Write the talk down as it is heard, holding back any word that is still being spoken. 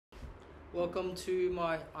Welcome to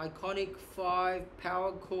my iconic 5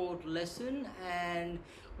 power chord lesson, and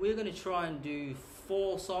we're going to try and do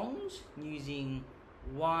 4 songs using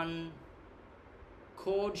one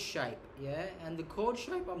chord shape. And the chord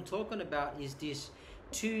shape I'm talking about is this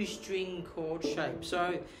 2-string chord shape.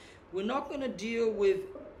 So we're not going to deal with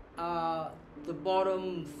the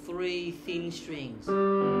bottom 3 thin strings,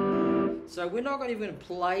 so we're not even going to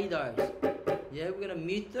play those. We're going to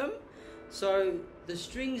mute them. So the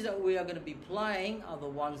strings that we are going to be playing are the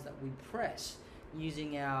ones that we press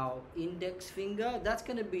using our index finger. That's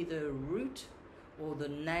going to be the root or the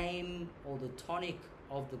name or the tonic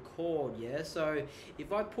of the chord. So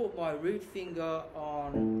if I put my root finger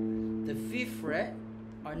on the 5th fret,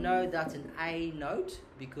 I know that's an A note,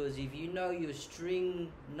 because if you know your string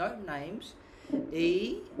note names,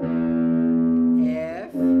 E,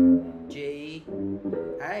 F, G,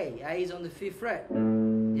 A is on the 5th fret.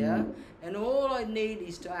 And all I need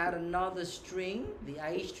is to add another string, the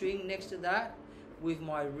A string next to that, with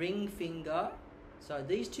my ring finger. So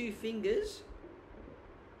these 2 fingers,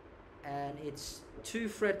 and it's 2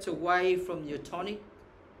 frets away from your tonic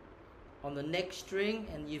on the next string,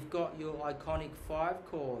 and you've got your iconic 5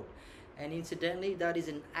 chord. And incidentally, that is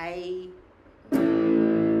an A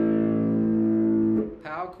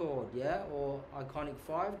power chord, or iconic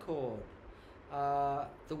 5 chord.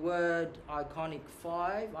 The word iconic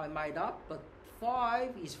 5 I made up, but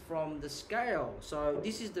 5 is from the scale. So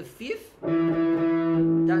this is the 5th,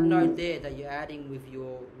 that note there that you're adding with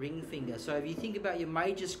your ring finger. So if you think about your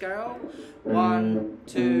major scale, 1,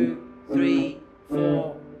 2, 3,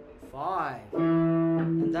 4, 5,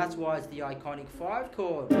 and that's why it's the iconic 5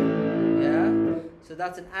 chord. So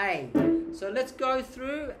that's an A. So let's go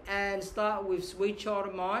through and start with Sweet Child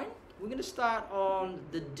of Mine. We're going to start on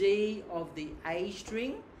the D of the A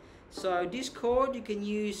string. So this chord you can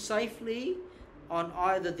use safely on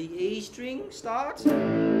either the E string start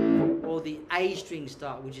or the A string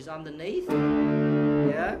start, which is underneath.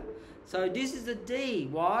 So this is a D.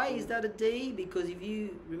 Why is that a D? Because if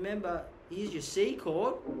you remember, here's your C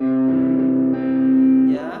chord.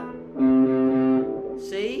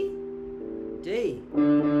 C, D.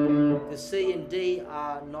 The C and D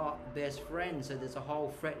are not best friends, so there's a whole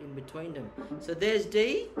fret in between them. So there's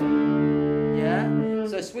D.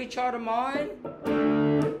 So Sweet Child of Mine,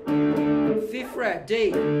 5th fret,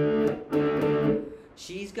 D.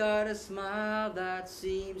 She's got a smile that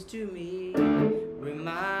seems to me,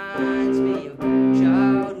 reminds me of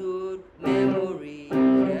childhood memories.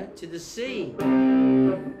 To the C.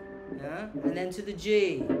 And then to the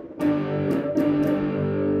G.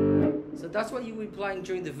 So that's what you will be playing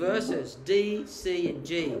during the verses, D, C, and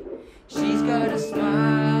G. She's got a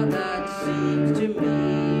smile that seems to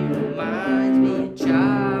me, reminds me of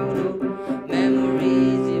childhood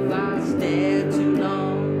memories. If I stare too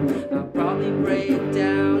long, I'll probably break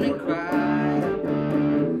down and cry.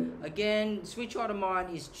 Again, Sweet Child of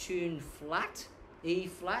Mine is tuned flat, E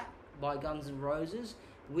flat, by Guns N' Roses.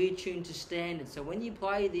 We're tuned to standard. So when you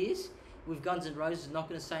play this with Guns N' Roses, it's not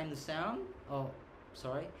going to sound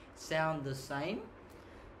the same.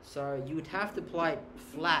 So you would have to play it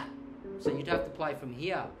flat. So you'd have to play from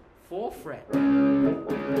here, 4th fret.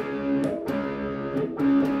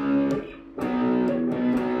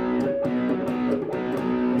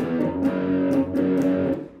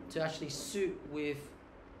 To actually suit with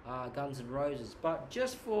Guns N' Roses. But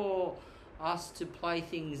just for us to play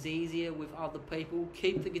things easier with other people,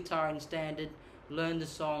 keep the guitar in standard, learn the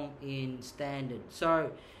song in standard.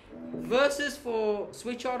 So verses for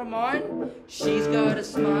Sweet Child of Mine. She's got a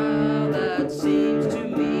smile that seems to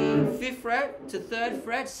me, 5th fret to 3rd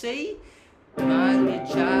fret, C. Reminds me of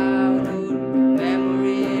childhood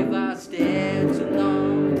memory. If I stare too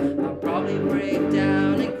long, I'll probably break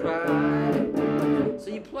down and cry. So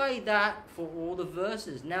you play that for all the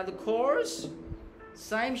verses. Now the chorus,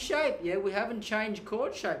 same shape. We haven't changed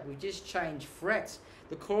chord shape, we just changed frets.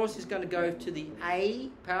 The chorus is going to go to the A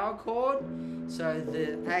power chord. So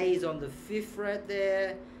the A is on the 5th fret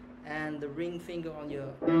there, and the ring finger on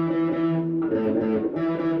your...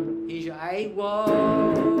 Here's your A.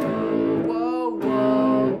 Whoa, whoa,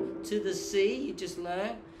 whoa. To the C, you just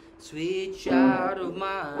learned. Sweet child of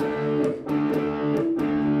mine.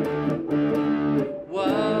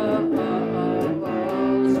 Whoa,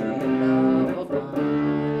 sweet love of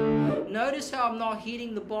mine. Notice how I'm not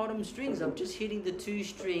hitting the bottom strings, I'm just hitting the 2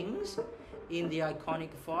 strings in the iconic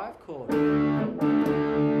 5 chord. So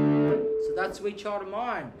that's Sweet Child of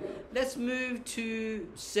Mine. Let's move to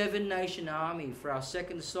Seven Nation Army for our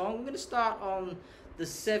second song. We're going to start on the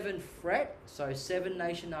 7th fret. So Seven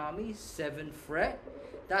Nation Army, 7th fret.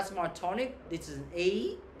 that's my tonic. This is an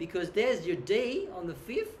E, because there's your D on the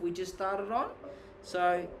 5th we just started on.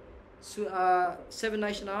 So, Seven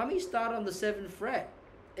Nation Army, start on the 7th fret.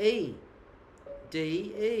 E,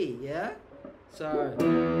 D, E, yeah? So,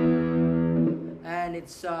 and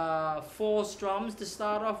it's 4 strums to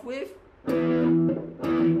start off with. So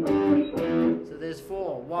there's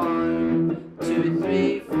 4. 1, 2,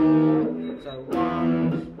 3, 4. So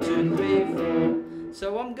 1, 2, 3, 4.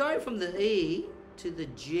 So I'm going from the E to the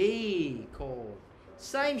G chord.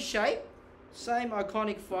 Same shape, same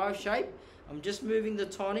iconic 5 shape. I'm just moving the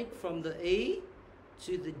tonic from the E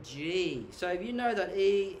to the G. So if you know that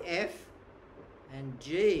E, F, and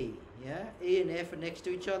G, yeah? E and F are next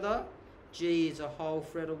to each other. G is a whole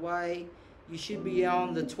fret away. You should be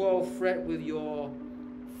on the 12th fret with your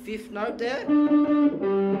 5th note there.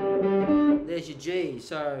 There's your G.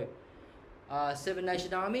 So, Seven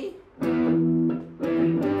Nation Army.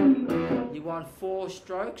 You want 4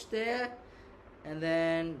 strokes there. And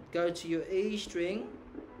then go to your E string.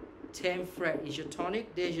 10th fret is your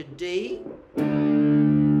tonic. There's your D. Yeah.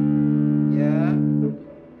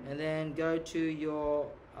 And then go to your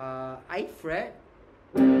 8th fret.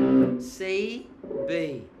 C,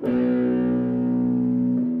 B.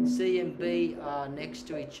 C and B are next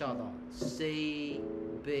to each other. C,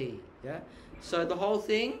 B. Yeah. So the whole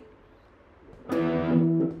thing.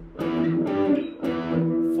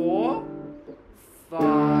 4,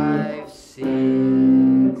 5,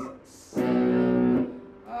 6, 7.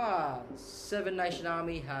 Seven Nation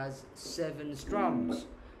Army has 7 strums.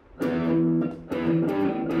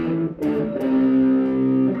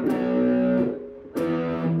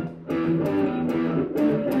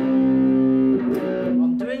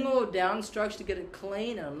 Down strokes to get it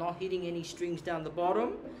clean, and I'm not hitting any strings down the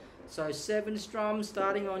bottom. So 7 strums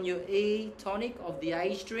starting on your E tonic of the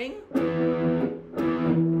A string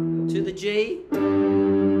to the G,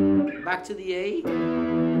 back to the E,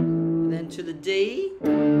 and then to the D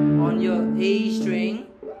on your E string,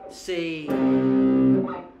 C,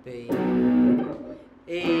 B,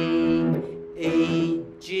 E, E,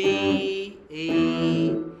 G,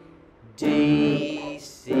 E, D,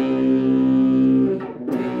 C.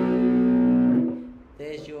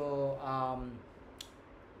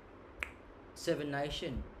 Seven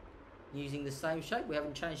Nation, using the same shape. We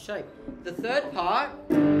haven't changed shape. The third part,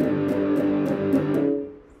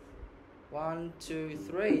 1, 2,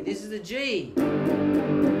 3. This is the G.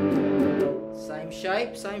 Same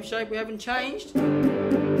shape, we haven't changed.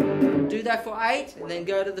 Do that for 8, and then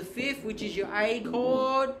go to the 5th, which is your A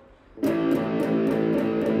chord. And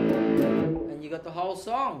you got the whole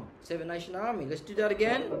song, Seven Nation Army. Let's do that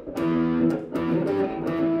again.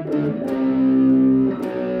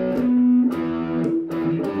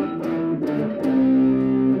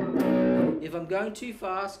 If I'm going too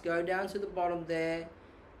fast, go down to the bottom there,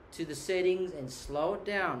 to the settings, and slow it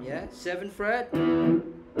down, yeah? 7th fret. Then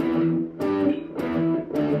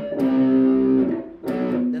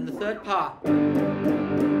the third part. 8.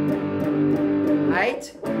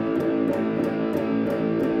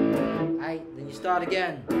 8. Then you start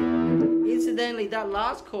again. Incidentally, that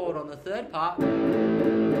last chord on the third part.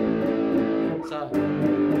 So.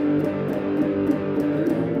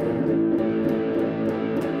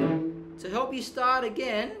 To help you start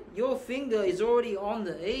again, your finger is already on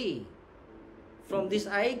the E from this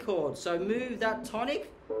A chord. So move that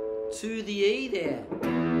tonic to the E there.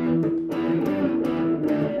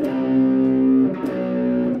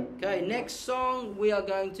 Okay, next song we are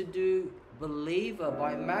going to do Believer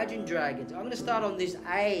by Imagine Dragons. I'm going to start on this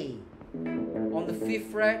A, on the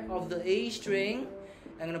 5th fret of the E string.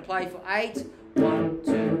 I'm going to play for 8. 1,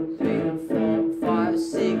 2, 3, 4, 5,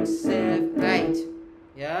 6, 7, 8.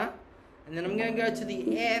 Yeah? And then I'm going to go to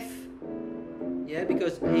the F, yeah,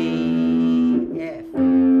 because E, F. So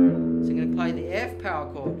I'm going to play the F power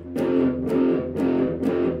chord.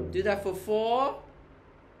 Do that for 4,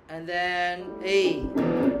 and then E.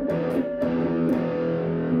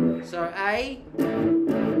 So A.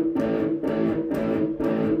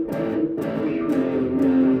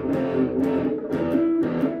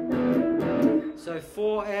 So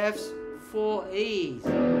 4 Fs, 4 Es.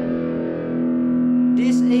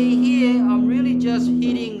 This E here, I'm really just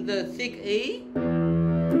hitting the thick E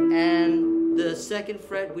and the 2nd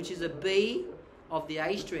fret, which is a B of the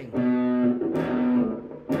A string.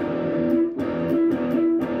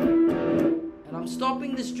 And I'm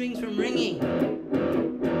stopping the strings from ringing.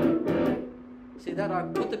 See that? I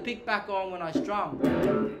put the pick back on when I strum.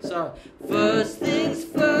 So, first things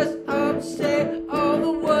first, I'm saying all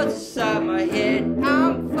the words inside my head.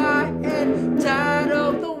 I'm fighting, tired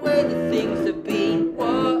of the way the things have been.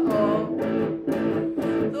 Whoa,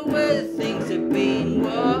 the way the things have been.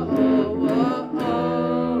 Whoa.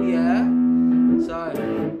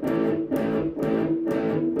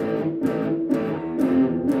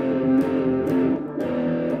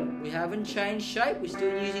 haven't changed shape. We're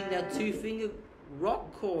still using that 2-finger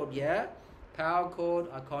rock chord, yeah? Power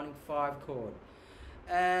chord, iconic 5 chord.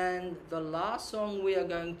 And the last song we are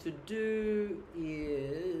going to do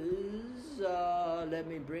is, let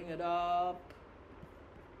me bring it up.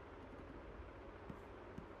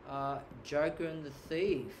 Joker and the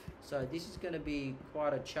Thief. So this is going to be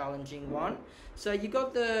quite a challenging one. So you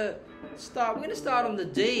got the start. We're going to start on the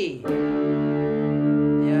D.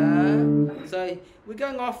 Yeah. So we're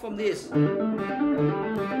going off from this.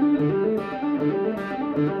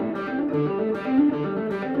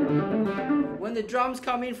 When the drums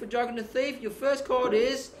come in for Joker and the Thief, your first chord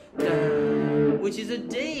is da, which is a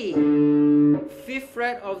D, 5th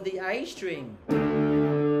fret of the A string.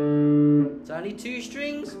 It's only 2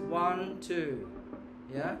 strings, 1, 2.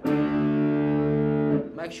 Yeah.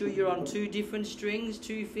 Make sure you're on 2 different strings,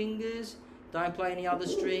 2 fingers. Don't play any other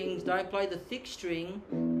strings. Don't play the thick string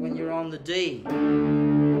when you're on the D.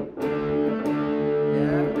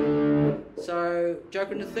 Yeah. So,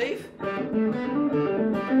 Joker and the Thief.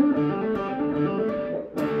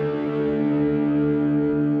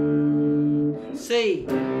 C.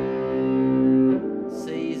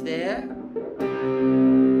 C is there.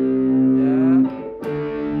 Yeah.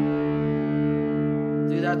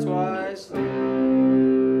 Do that twice.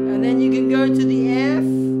 And then you can go to the F.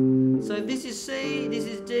 So this is C, this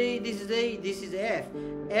is D, this is E, this is F.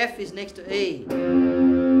 F is next to E.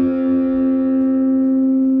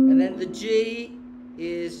 And then the G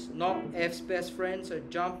is not F's best friend, so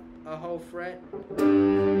jump a whole fret.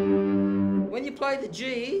 When you play the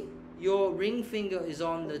G, your ring finger is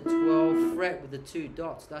on the 12th fret with the 2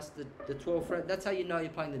 dots. That's the 12th fret. That's how you know you're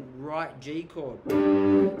playing the right G chord.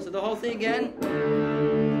 So the whole thing again.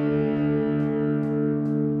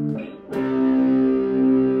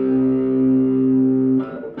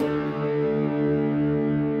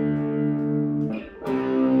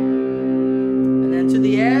 And then to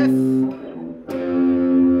the F.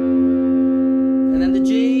 And then the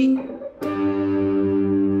G.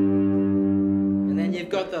 And then you've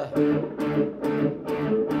got the...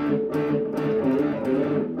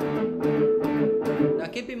 Now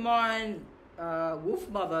keep in mind,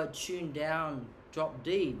 Wolfmother tuned down drop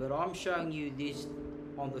D, but I'm showing you this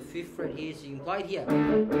on the 5th fret here, so you can play it here.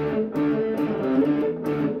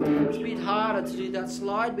 It's a bit harder to do that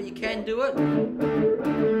slide, but you can do it.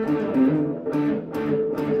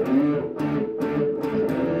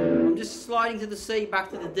 I'm just sliding to the C, back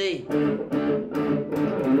to the D.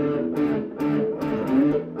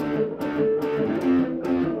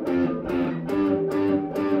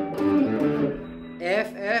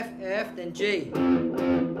 F, F, F, then G.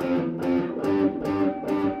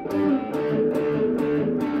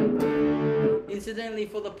 Incidentally,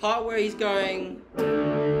 for the part where he's going,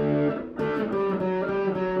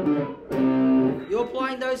 you're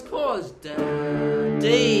playing those chords. Da,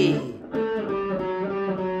 D,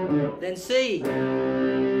 then C,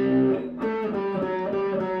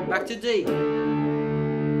 back to D.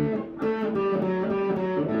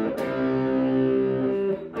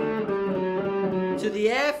 To the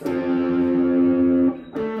F,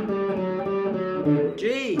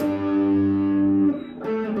 G,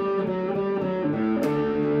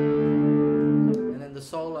 and then the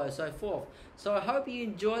solo, so forth. So I hope you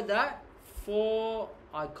enjoyed that. 4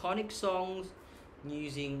 iconic songs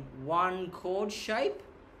using 1 chord shape,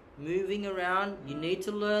 moving around. You need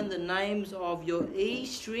to learn the names of your E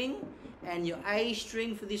string and your A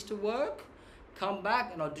string for this to work. Come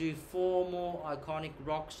back and I'll do 4 more iconic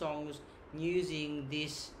rock songs using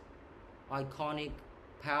this iconic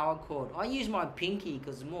power chord. I use my pinky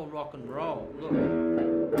because it's more rock and roll. Look.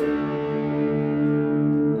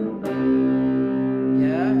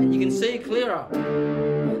 Yeah, and you can see it clearer.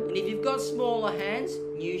 And if you've got smaller hands,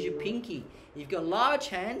 use your pinky. If you've got large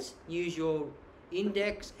hands, use your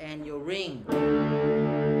index and your ring.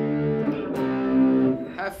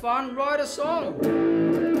 Have fun, write a song.